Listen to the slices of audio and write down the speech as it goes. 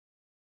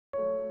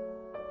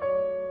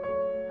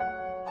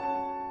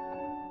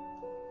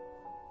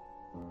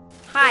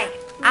Hi,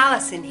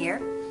 Allison here,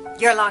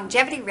 your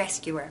longevity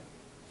rescuer.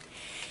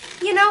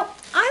 You know,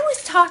 I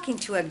was talking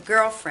to a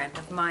girlfriend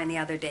of mine the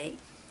other day,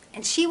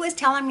 and she was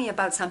telling me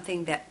about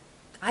something that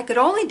I could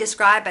only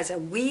describe as a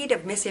weed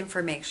of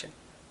misinformation.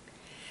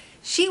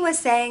 She was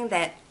saying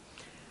that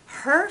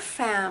her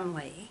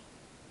family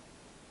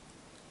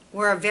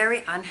were a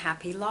very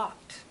unhappy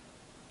lot.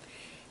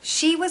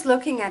 She was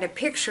looking at a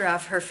picture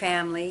of her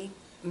family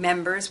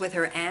members with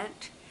her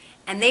aunt,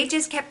 and they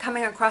just kept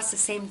coming across the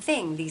same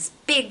thing, these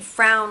big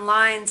frown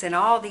lines and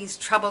all these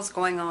troubles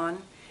going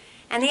on.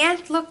 And the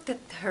aunt looked at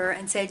her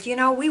and said, you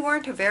know, we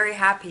weren't a very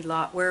happy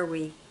lot, were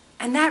we?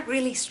 And that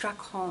really struck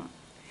home.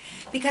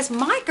 Because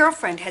my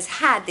girlfriend has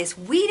had this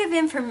weed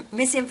of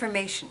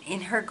misinformation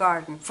in her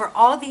garden for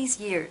all these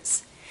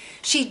years.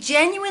 She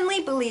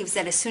genuinely believes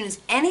that as soon as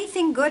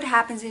anything good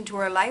happens into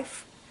her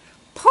life,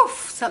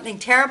 poof, something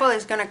terrible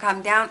is going to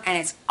come down and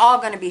it's all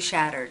going to be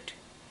shattered.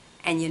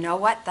 And you know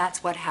what?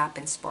 That's what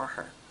happens for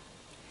her.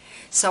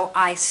 So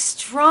I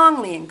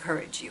strongly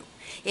encourage you,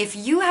 if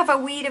you have a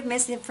weed of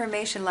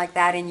misinformation like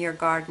that in your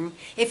garden,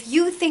 if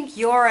you think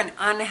you're an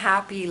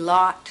unhappy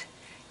lot,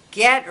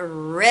 get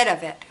rid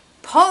of it.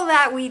 Pull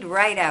that weed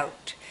right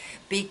out,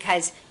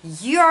 because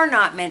you're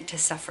not meant to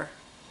suffer.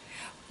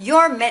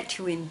 You're meant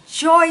to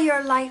enjoy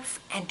your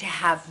life and to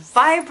have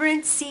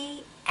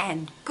vibrancy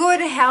and good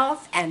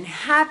health and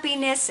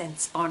happiness and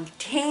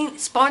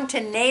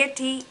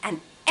spontaneity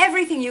and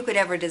everything you could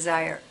ever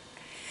desire.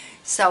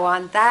 So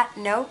on that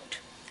note,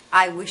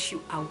 I wish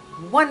you a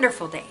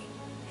wonderful day.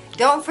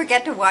 Don't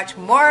forget to watch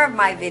more of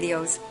my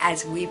videos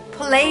as we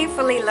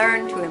playfully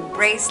learn to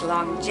embrace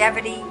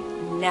longevity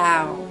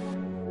now.